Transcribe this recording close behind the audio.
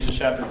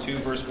chapter 2,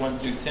 verse 1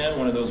 through 10,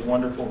 one of those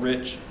wonderful,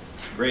 rich,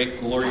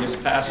 great, glorious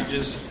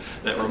passages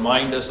that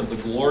remind us of the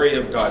glory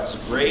of God's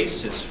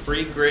grace, His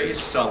free grace,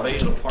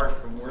 salvation apart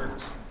from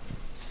works.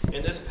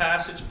 In this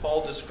passage,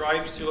 Paul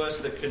describes to us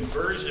the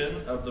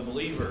conversion of the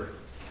believer.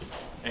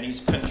 And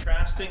he's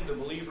contrasting the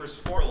believer's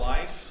former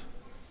life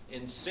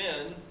in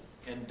sin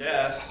and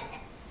death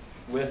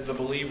with the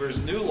believer's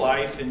new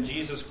life in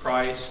Jesus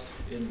Christ,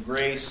 in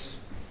grace,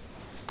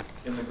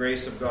 in the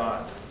grace of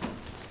God.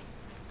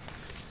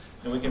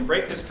 And we can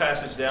break this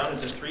passage down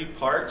into three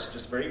parts,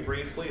 just very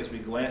briefly, as we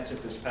glance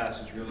at this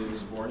passage really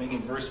this morning.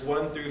 In verse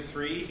 1 through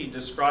 3, he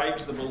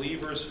describes the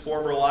believer's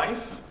former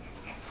life.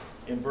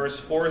 In verse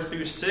 4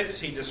 through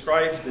 6, he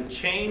describes the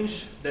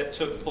change that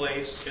took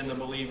place in the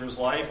believer's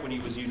life when he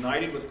was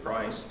united with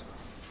Christ.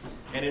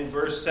 And in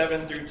verse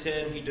 7 through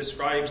 10, he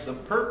describes the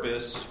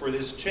purpose for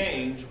this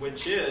change,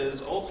 which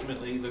is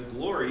ultimately the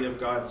glory of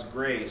God's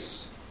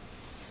grace.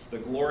 The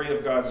glory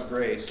of God's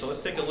grace. So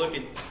let's take a look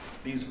at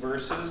these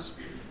verses.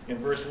 In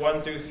verse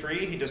 1 through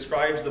 3, he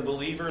describes the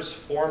believer's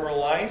former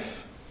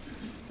life.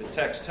 The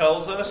text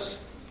tells us,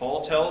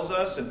 Paul tells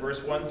us in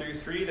verse 1 through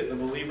 3, that the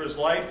believer's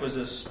life was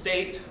a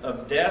state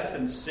of death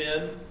and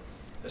sin,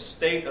 a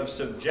state of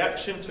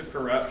subjection to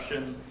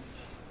corruption,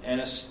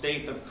 and a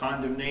state of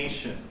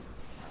condemnation.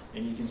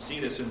 And you can see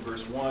this in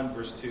verse 1,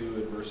 verse 2,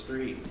 and verse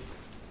 3.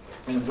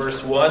 In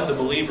verse 1, the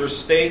believer's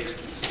state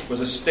was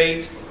a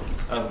state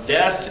of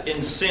death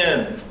in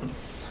sin.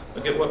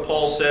 Look at what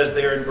Paul says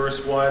there in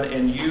verse 1,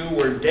 and you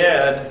were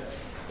dead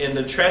in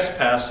the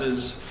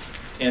trespasses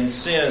and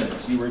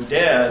sins. You were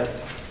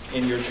dead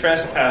in your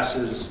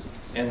trespasses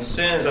and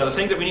sins. Now, the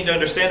thing that we need to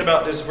understand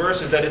about this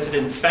verse is that it's an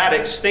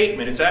emphatic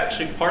statement. It's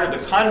actually part of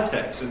the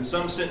context. In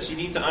some sense, you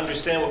need to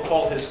understand what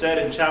Paul has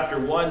said in chapter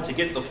 1 to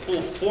get the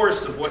full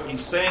force of what he's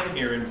saying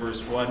here in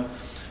verse 1.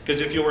 Because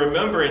if you'll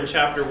remember in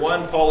chapter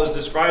 1, Paul is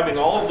describing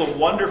all of the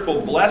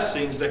wonderful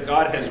blessings that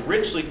God has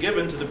richly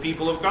given to the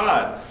people of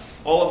God.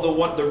 All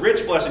of the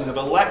rich blessings of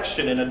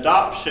election and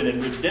adoption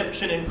and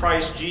redemption in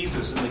Christ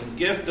Jesus and the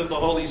gift of the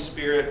Holy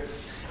Spirit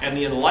and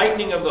the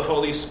enlightening of the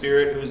Holy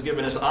Spirit, who has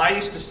given us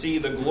eyes to see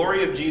the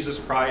glory of Jesus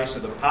Christ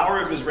and the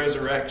power of His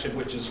resurrection,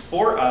 which is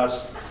for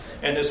us,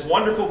 and this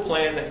wonderful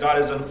plan that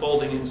God is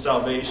unfolding in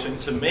salvation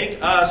to make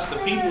us, the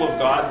people of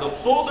God, the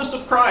fullness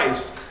of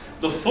Christ,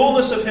 the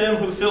fullness of Him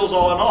who fills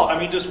all in all. I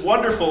mean, just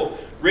wonderful,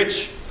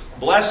 rich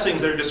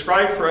blessings that are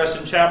described for us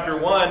in chapter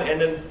 1,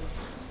 and then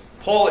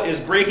Paul is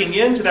breaking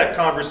into that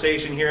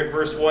conversation here at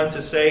verse 1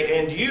 to say,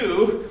 and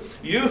you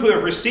who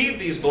have received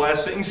these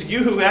blessings, you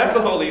who have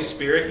the Holy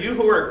Spirit, you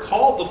who are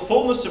called the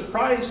fullness of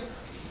Christ,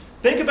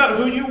 think about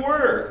who you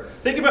were.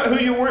 Think about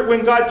who you were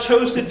when God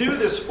chose to do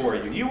this for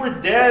you. You were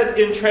dead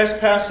in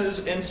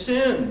trespasses and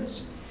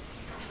sins.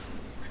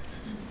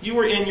 You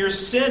were in your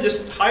sin.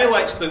 This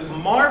highlights the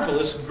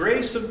marvelous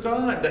grace of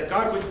God, that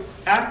God would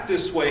act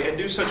this way and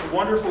do such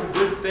wonderful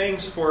good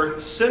things for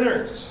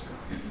sinners.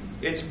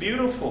 It's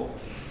beautiful.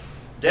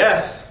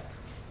 Death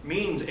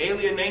means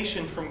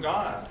alienation from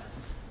God.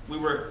 We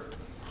were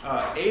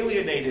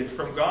alienated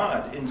from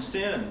God in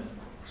sin.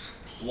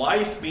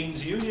 Life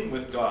means union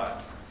with God.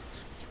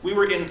 We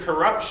were in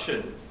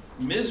corruption,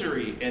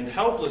 misery, and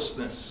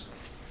helplessness.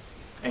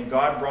 And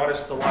God brought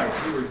us to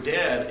life. We were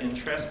dead in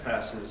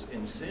trespasses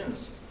and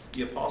sins.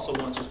 The apostle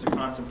wants us to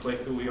contemplate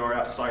who we are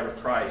outside of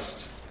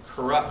Christ.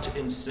 Corrupt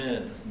in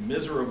sin,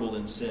 miserable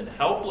in sin,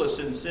 helpless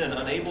in sin,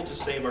 unable to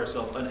save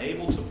ourselves,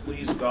 unable to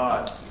please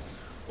God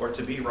or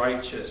to be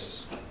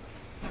righteous.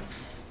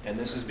 And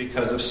this is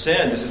because of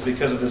sin. This is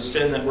because of the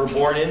sin that we're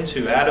born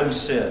into, Adam's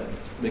sin.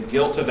 The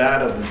guilt of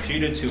Adam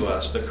imputed to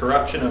us. The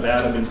corruption of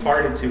Adam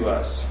imparted to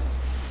us.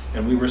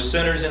 And we were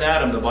sinners in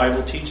Adam. The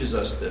Bible teaches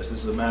us this.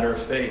 This is a matter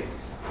of faith.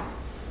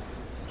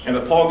 And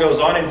but Paul goes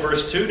on in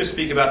verse 2 to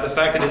speak about the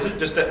fact that it isn't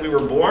just that we were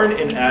born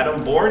in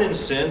Adam, born in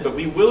sin, but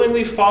we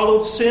willingly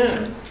followed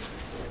sin.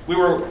 We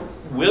were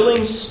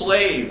willing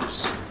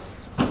slaves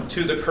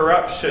to the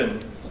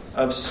corruption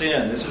of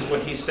sin. This is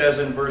what he says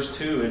in verse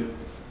 2. And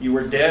you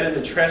were dead in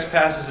the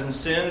trespasses and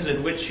sins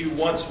in which you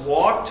once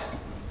walked,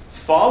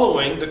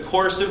 following the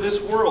course of this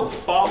world,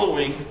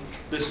 following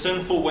the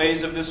sinful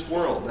ways of this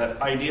world.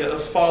 That idea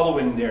of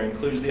following there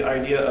includes the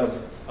idea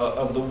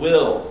of the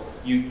will.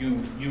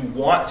 You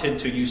wanted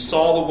to. You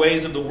saw the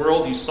ways of the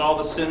world. You saw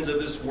the sins of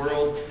this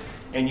world.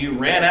 And you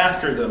ran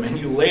after them. And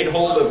you laid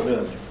hold of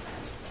them.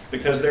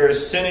 Because there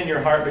is sin in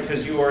your heart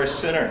because you are a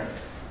sinner.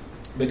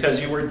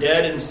 Because you were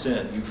dead in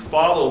sin. You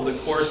followed the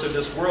course of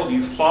this world.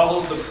 You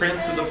followed the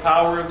prince of the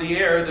power of the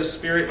air, the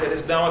spirit that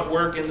is now at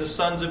work in the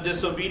sons of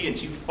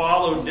disobedience. You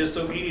followed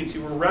disobedience.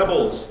 You were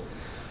rebels,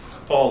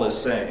 Paul is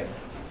saying.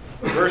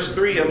 Verse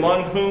 3,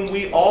 among whom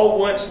we all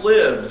once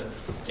lived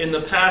in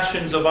the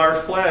passions of our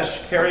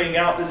flesh, carrying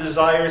out the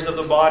desires of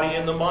the body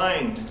and the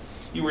mind.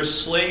 You were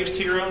slaves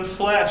to your own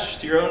flesh,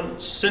 to your own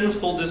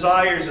sinful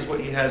desires is what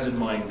he has in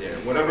mind there.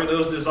 Whatever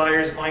those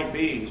desires might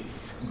be.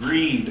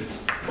 Greed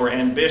or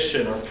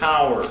ambition or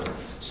power,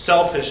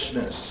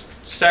 selfishness,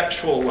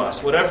 sexual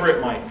lust, whatever it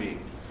might be.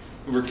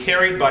 We were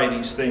carried by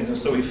these things, and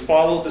so we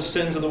followed the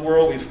sins of the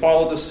world. We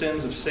followed the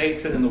sins of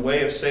Satan and the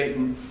way of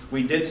Satan.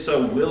 We did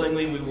so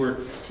willingly. We were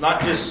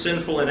not just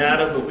sinful in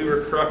Adam, but we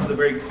were corrupt to the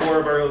very core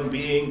of our own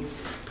being,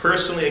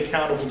 personally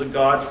accountable to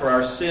God for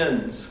our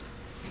sins.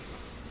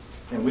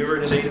 And we were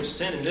in a state of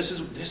sin, and this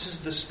is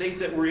the state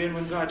that we're in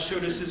when God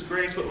showed us His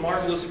grace. What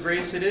marvelous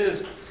grace it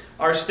is.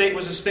 Our state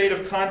was a state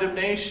of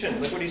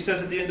condemnation. Look what He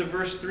says at the end of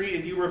verse 3.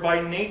 And you were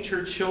by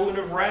nature children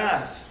of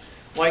wrath,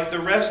 like the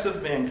rest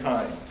of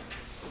mankind.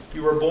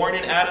 You were born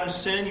in Adam's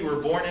sin. You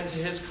were born into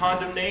his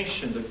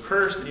condemnation, the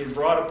curse that he had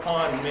brought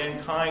upon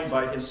mankind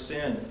by his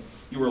sin.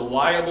 You were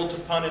liable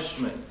to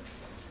punishment,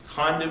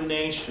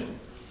 condemnation,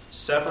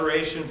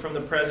 separation from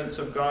the presence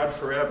of God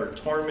forever,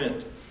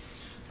 torment,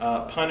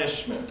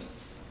 punishment,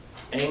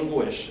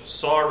 anguish,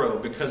 sorrow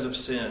because of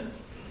sin.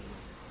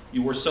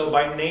 You were so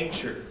by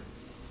nature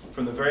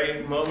from the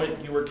very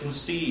moment you were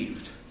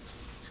conceived.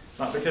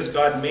 Not because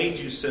God made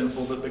you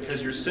sinful, but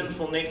because your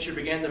sinful nature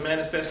began to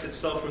manifest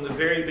itself from the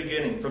very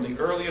beginning. From the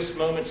earliest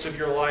moments of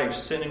your life,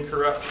 sin and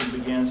corruption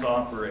began to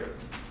operate.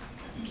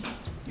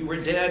 You were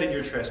dead in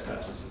your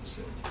trespasses and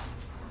sin.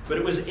 But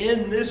it was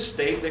in this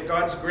state that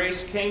God's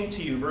grace came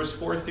to you. Verse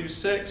 4 through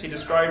 6, he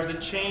describes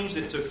the change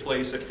that took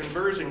place at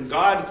conversion.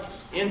 God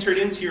entered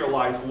into your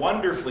life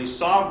wonderfully,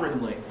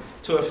 sovereignly,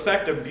 to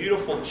effect a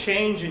beautiful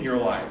change in your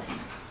life.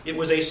 It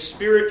was a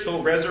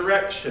spiritual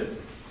resurrection.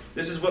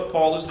 This is what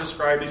Paul is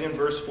describing in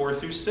verse 4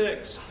 through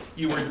 6.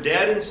 You were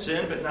dead in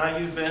sin, but now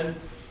you've been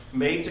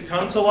made to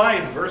come to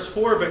life. Verse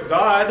 4, but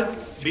God,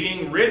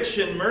 being rich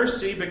in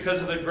mercy because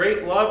of the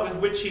great love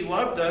with which He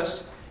loved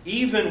us,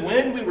 even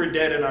when we were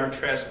dead in our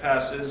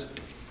trespasses,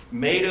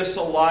 made us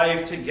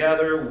alive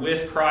together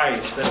with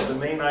Christ. That's the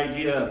main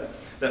idea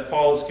that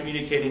Paul is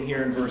communicating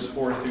here in verse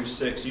 4 through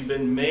 6. You've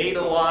been made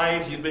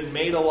alive. You've been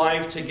made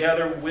alive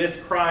together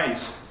with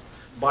Christ.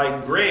 By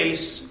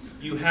grace,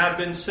 you have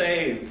been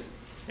saved,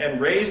 and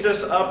raised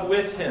us up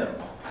with Him,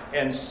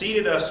 and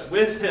seated us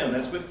with Him,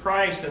 that's with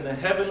Christ, in the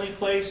heavenly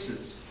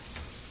places.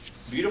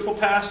 Beautiful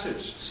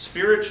passage.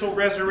 Spiritual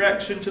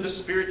resurrection to the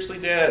spiritually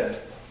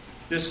dead.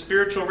 This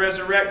spiritual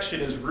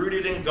resurrection is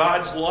rooted in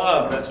God's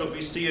love. That's what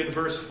we see in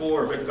verse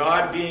 4. But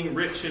God being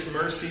rich in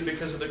mercy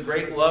because of the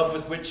great love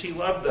with which He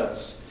loved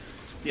us.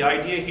 The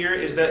idea here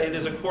is that it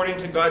is according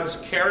to God's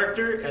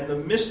character and the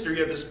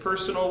mystery of His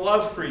personal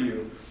love for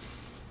you.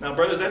 Now,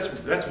 brothers,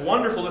 that's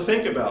wonderful to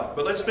think about.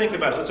 But let's think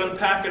about it. Let's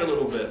unpack it a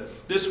little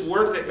bit. This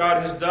work that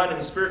God has done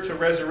in spiritual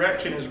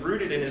resurrection is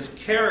rooted in His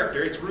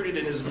character. It's rooted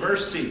in His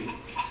mercy.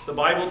 The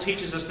Bible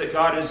teaches us that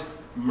God is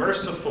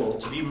merciful.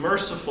 To be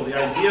merciful, the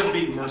idea of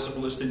being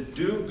merciful is to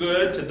do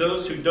good to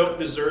those who don't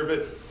deserve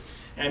it.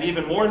 And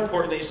even more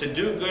importantly, is to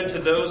do good to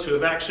those who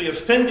have actually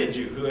offended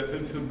you,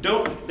 who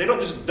don't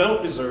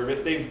deserve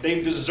it.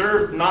 They've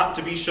deserved not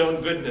to be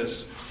shown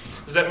goodness.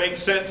 Does that make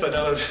sense? I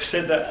know I've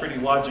said that pretty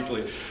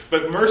logically.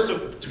 But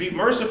to be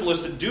merciful is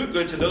to do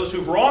good to those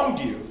who've wronged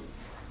you.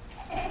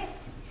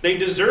 They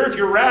deserve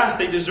your wrath.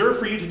 They deserve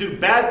for you to do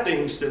bad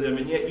things to them,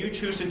 and yet you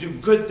choose to do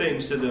good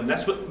things to them.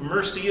 That's what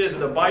mercy is.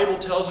 And the Bible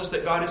tells us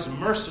that God is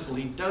merciful.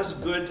 He does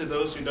good to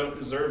those who don't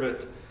deserve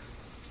it.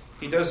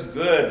 He does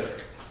good.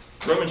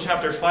 Romans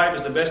chapter 5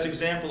 is the best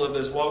example of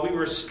this. While we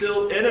were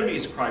still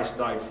enemies, Christ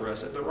died for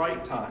us at the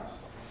right time.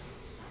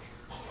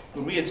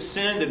 When we had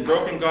sinned and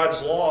broken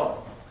God's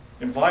law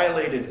and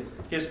violated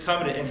His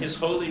covenant and His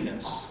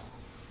holiness,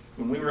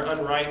 when we were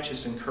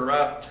unrighteous and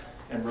corrupt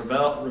and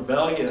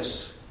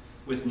rebellious,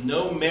 with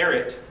no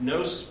merit,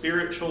 no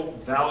spiritual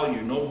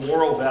value, no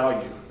moral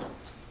value,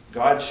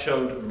 God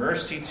showed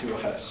mercy to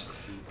us.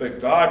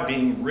 But God,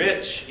 being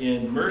rich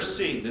in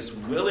mercy, this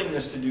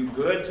willingness to do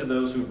good to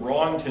those who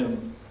wronged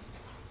Him,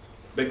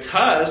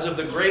 because of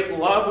the great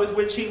love with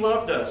which He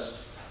loved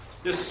us.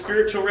 This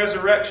spiritual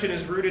resurrection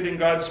is rooted in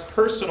God's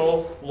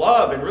personal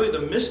love, and really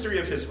the mystery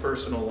of His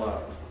personal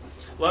love.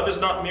 Love is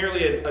not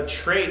merely a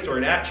trait or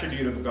an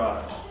attribute of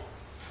God,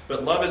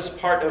 but love is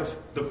part of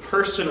the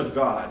person of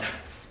God.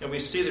 And we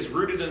see this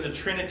rooted in the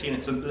Trinity,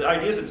 and the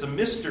idea is it's a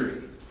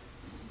mystery.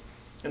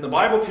 And the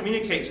Bible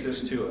communicates this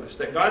to us,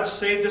 that God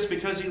saved us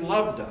because He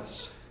loved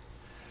us.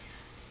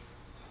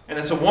 And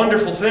that's a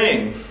wonderful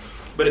thing,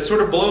 but it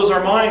sort of blows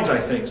our minds, I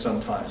think,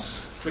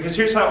 sometimes. Because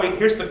here's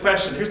the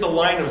question, here's the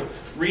line of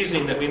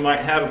reasoning that we might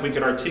have if we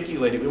could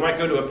articulate it. We might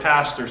go to a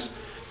pastor's,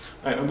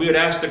 and we would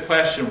ask the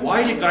question,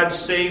 why did God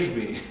save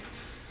me?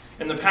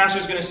 And the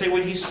pastor's going to say,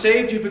 well, He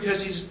saved you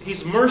because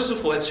He's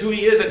merciful. That's who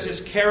He is. That's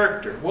His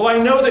character. Well, I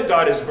know that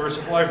God is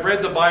merciful. I've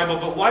read the Bible,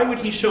 but why would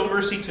He show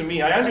mercy to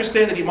me? I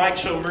understand that He might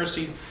show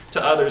mercy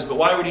to others, but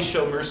why would He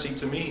show mercy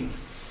to me?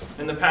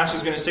 And the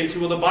pastor's going to say to you,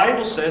 well, the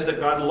Bible says that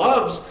God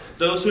loves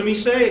those whom He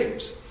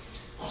saves.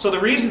 So the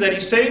reason that He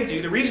saved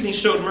you, the reason He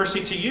showed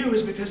mercy to you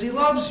is because He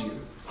loves you.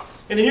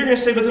 And then you're going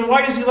to say, but then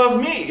why does He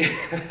love me?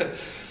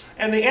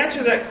 And the answer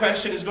to that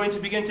question is going to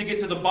begin to get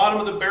to the bottom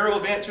of the barrel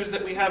of answers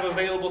that we have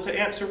available to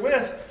answer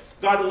with.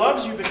 God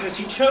loves you because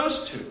He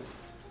chose to.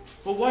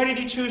 Well, why did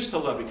He choose to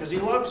love you? Because He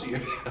loves you.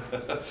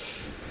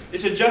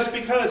 It's just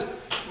because.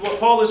 What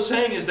Paul is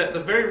saying is that the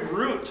very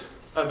root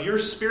of your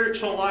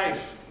spiritual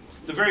life,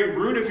 The very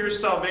root of your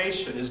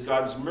salvation is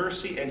God's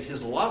mercy and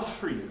his love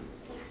for you.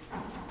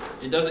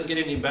 It doesn't get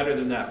any better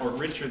than that or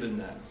richer than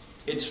that.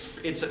 It's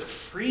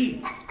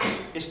free.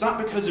 It's not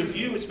because of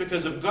you, it's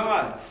because of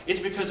God.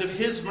 It's because of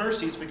his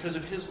mercy, it's because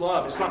of his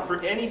love. It's not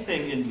for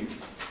anything in you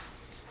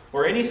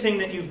or anything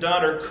that you've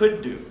done or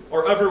could do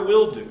or ever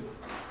will do,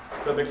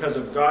 but because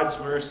of God's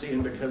mercy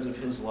and because of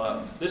his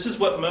love. This is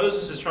what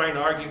Moses is trying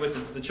to argue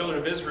with the children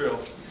of Israel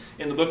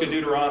in the book of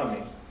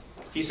Deuteronomy.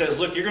 He says,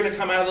 look, you're going to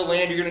come out of the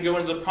land, you're going to go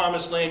into the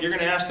promised land, you're going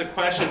to ask the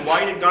question,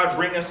 why did God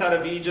bring us out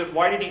of Egypt?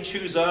 Why did he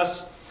choose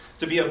us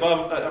to be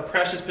above a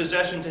precious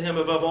possession to him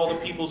above all the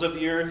peoples of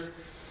the earth?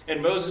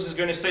 And Moses is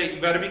going to say,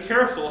 you've got to be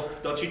careful.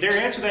 Don't you dare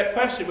answer that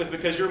question with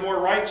because you're more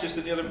righteous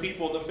than the other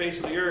people on the face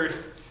of the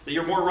earth, that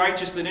you're more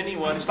righteous than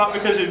anyone. It's not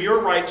because of your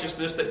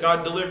righteousness that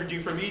God delivered you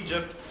from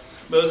Egypt.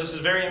 Moses is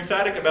very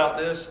emphatic about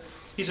this.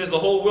 He says the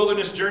whole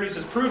wilderness journeys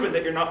has proven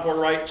that you're not more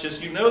righteous.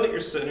 You know that you're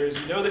sinners.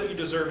 You know that you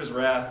deserve his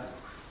wrath.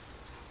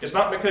 It's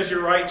not because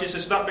you're righteous.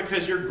 It's not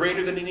because you're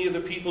greater than any of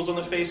the peoples on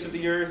the face of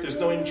the earth. There's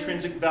no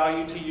intrinsic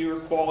value to you or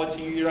quality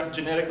to you. You're not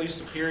genetically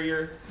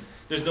superior.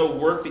 There's no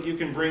work that you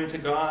can bring to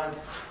God.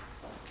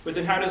 But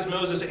then how does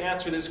Moses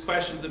answer this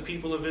question to the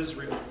people of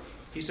Israel?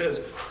 He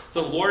says,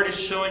 the Lord is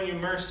showing you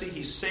mercy.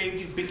 He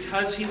saved you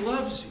because he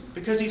loves you.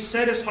 Because he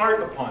set his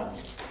heart upon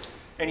you.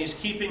 And he's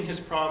keeping his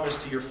promise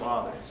to your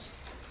fathers.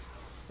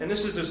 And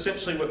this is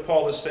essentially what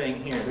Paul is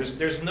saying here.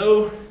 There's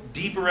no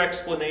deeper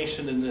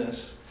explanation than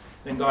this.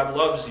 Then God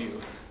loves you.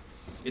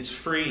 It's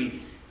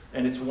free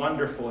and it's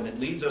wonderful and it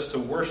leads us to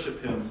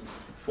worship him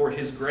for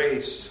his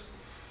grace.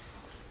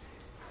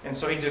 And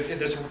so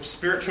this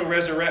spiritual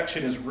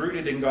resurrection is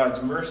rooted in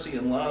God's mercy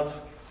and love.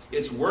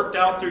 It's worked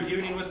out through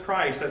union with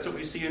Christ. That's what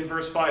we see in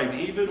verse 5.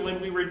 Even when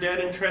we were dead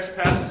in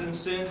trespasses and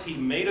sins, he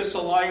made us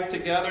alive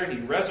together. He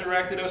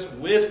resurrected us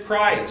with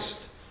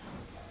Christ.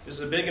 This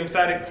is a big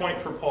emphatic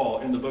point for Paul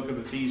in the book of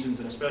Ephesians,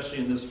 and especially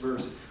in this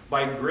verse.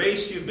 By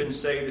grace you've been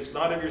saved. It's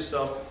not of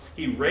yourself.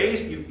 He's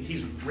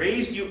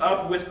raised you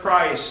up with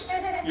Christ.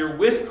 You're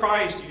with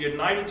Christ. You're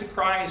united to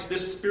Christ.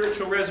 This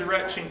spiritual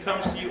resurrection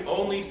comes to you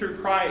only through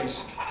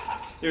Christ.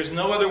 There's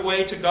no other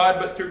way to God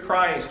but through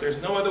Christ.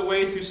 There's no other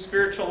way through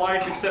spiritual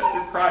life except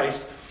through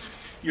Christ.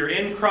 You're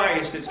in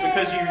Christ. It's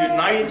because you're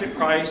united to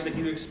Christ that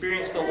you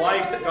experience the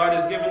life that God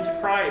has given to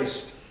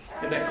Christ.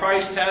 And that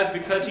Christ has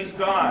because he's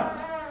God.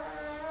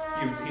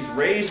 He's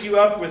raised you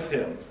up with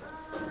him.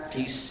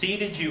 He's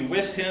seated you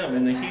with him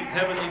in the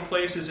heavenly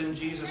places in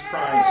Jesus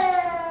Christ.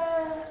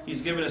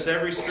 He's given us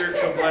every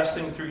spiritual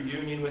blessing through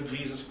union with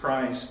Jesus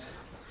Christ.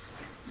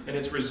 And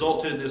it's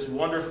resulted in this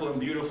wonderful and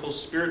beautiful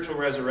spiritual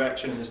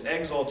resurrection and this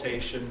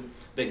exaltation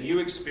that you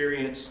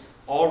experience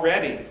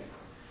already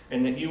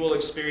and that you will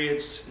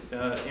experience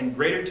in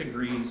greater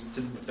degrees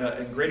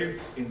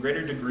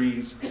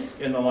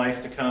in the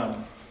life to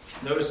come.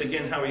 Notice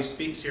again how he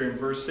speaks here in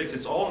verse 6.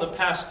 It's all in the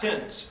past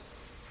tense.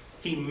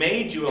 He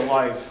made you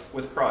alive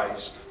with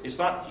Christ. It's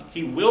not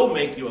he will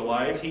make you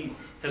alive. He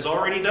has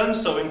already done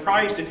so in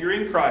Christ if you're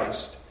in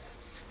Christ.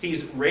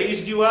 He's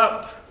raised you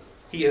up.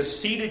 He has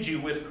seated you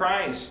with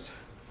Christ.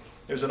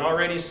 There's an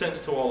already sense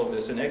to all of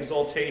this, an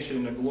exaltation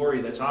and a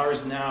glory that's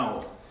ours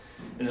now.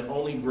 And it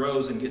only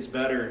grows and gets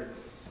better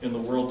in the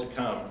world to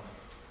come.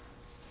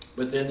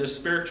 But then this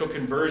spiritual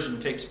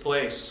conversion takes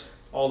place.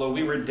 Although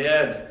we were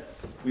dead,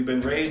 we've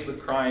been raised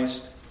with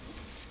Christ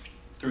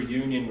through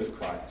union with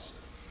Christ.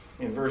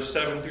 In verse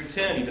 7 through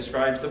 10, he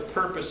describes the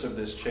purpose of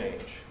this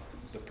change.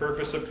 The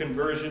purpose of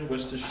conversion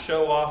was to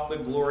show off the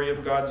glory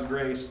of God's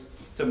grace,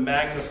 to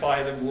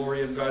magnify the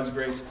glory of God's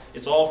grace.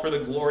 It's all for the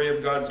glory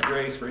of God's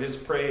grace, for his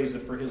praise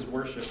and for his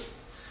worship.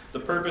 The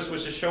purpose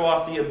was to show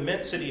off the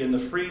immensity and the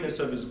freeness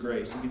of his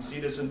grace. You can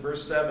see this in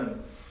verse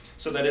 7.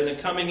 So that in the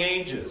coming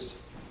ages,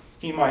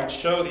 he might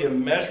show the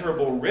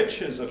immeasurable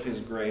riches of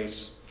his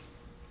grace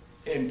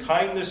and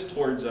kindness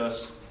towards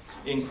us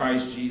in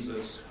Christ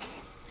Jesus.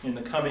 In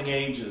the coming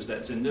ages,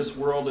 that's in this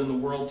world and the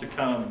world to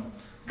come,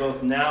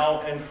 both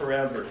now and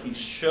forever, he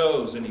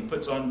shows and he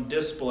puts on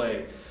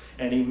display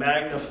and he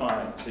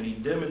magnifies and he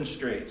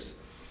demonstrates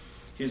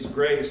his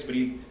grace, but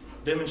he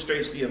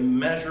demonstrates the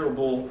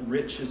immeasurable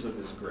riches of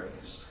his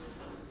grace,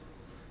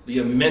 the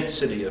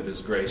immensity of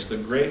his grace, the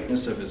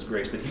greatness of his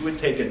grace, that he would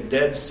take a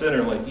dead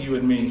sinner like you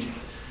and me,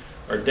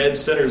 or dead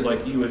sinners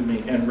like you and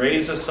me, and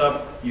raise us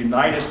up,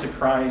 unite us to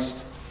Christ,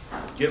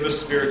 give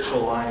us spiritual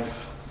life.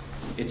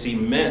 It's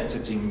immense,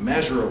 it's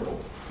immeasurable,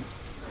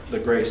 the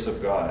grace of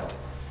God.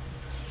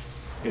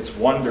 It's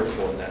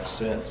wonderful in that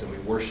sense, and we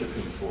worship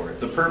him for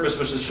it. The purpose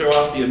was to show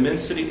off the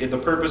immensity, the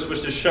purpose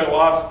was to show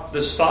off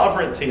the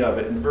sovereignty of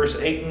it. In verse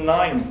 8 and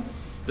 9,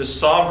 the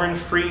sovereign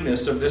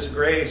freeness of this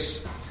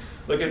grace.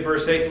 Look at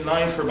verse 8 and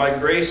 9, for by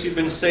grace you've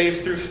been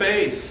saved through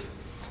faith.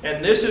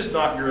 And this is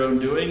not your own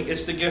doing,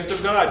 it's the gift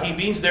of God. He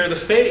means there the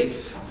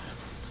faith.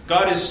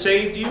 God has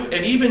saved you,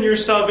 and even your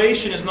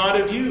salvation is not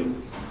of you.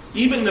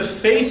 Even the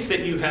faith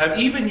that you have,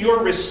 even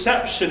your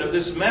reception of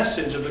this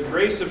message of the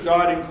grace of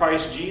God in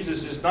Christ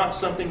Jesus is not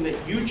something that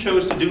you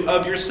chose to do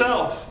of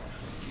yourself.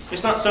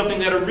 It's not something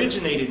that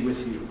originated with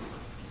you.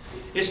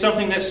 is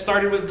something that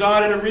started with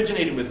God and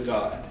originated with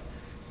God.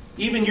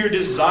 Even your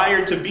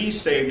desire to be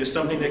saved is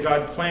something that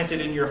God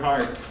planted in your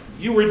heart.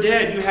 You were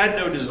dead. You had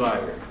no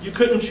desire. You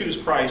couldn't choose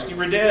Christ. You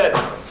were dead.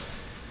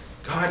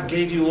 God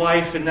gave you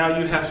life, and now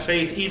you have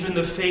faith. Even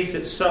the faith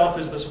itself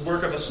is this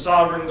work of a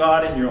sovereign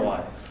God in your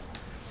life.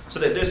 So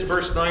that this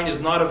verse 9 is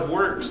not of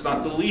works,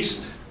 not the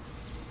least.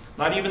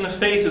 Not even the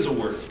faith is a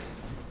work.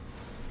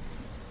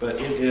 But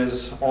it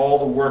is all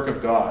the work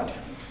of God.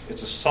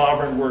 It's a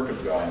sovereign work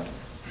of God.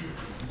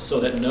 So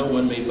that no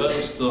one may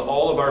boast. So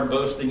all of our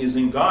boasting is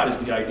in God is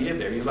the idea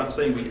there. He's not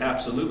saying we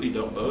absolutely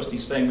don't boast.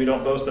 He's saying we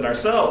don't boast in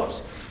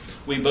ourselves.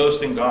 We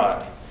boast in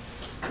God.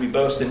 We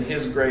boast in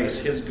His grace,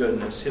 His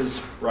goodness, His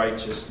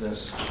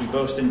righteousness. We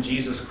boast in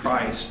Jesus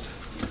Christ.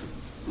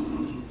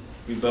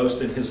 We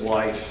boast in His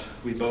life.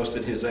 We boast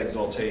in His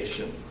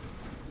exaltation.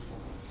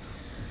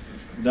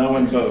 No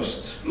one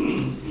boasts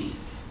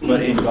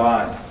but in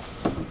God.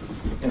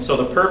 And so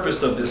the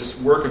purpose of this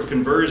work of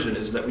conversion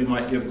is that we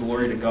might give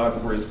glory to God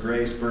for His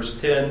grace. Verse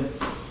 10,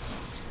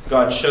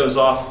 God shows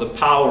off the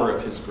power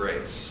of His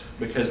grace,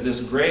 because this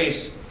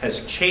grace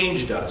has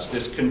changed us.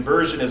 This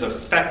conversion has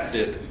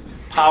affected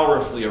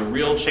powerfully a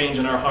real change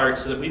in our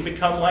hearts so that we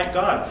become like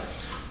God.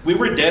 We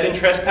were dead in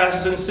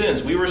trespasses and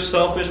sins. We were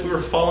selfish. We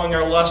were following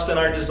our lust and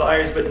our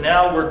desires. But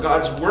now we're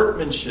God's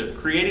workmanship,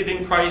 created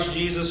in Christ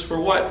Jesus for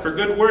what? For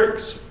good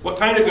works. What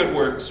kind of good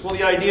works? Well,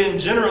 the idea in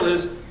general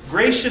is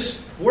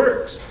gracious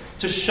works.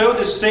 To show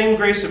the same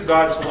grace of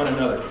God to one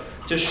another.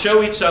 To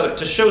show each other.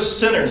 To show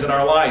sinners in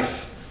our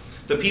life.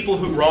 The people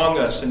who wrong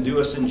us and do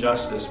us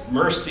injustice.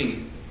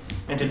 Mercy.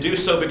 And to do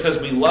so because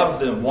we love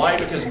them. Why?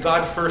 Because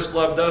God first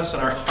loved us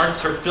and our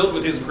hearts are filled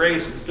with His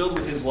grace and filled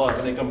with His love.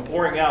 And they come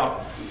pouring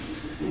out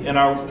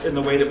in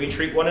the way that we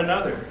treat one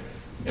another.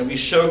 And we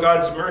show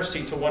God's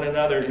mercy to one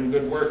another in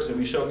good works. And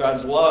we show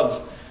God's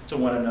love to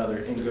one another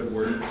in good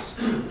works.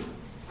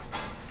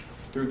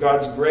 Through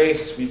God's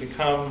grace, we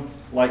become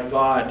like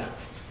God.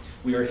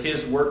 We are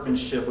His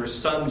workmanship. We're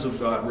sons of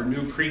God. We're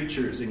new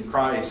creatures in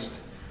Christ.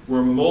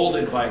 We're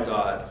molded by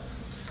God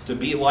to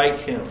be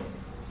like Him,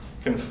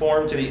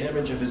 conform to the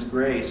image of His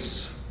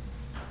grace.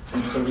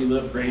 And so we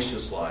live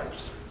gracious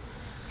lives.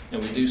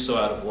 And we do so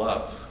out of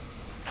love.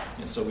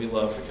 And so we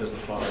love because the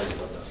Father has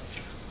loved us.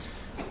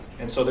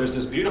 And so there's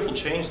this beautiful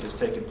change that's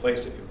taken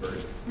place at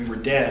conversion. We were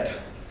dead,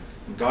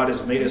 and God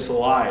has made us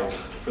alive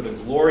for the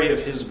glory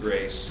of His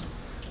grace,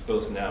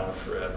 both now and forever.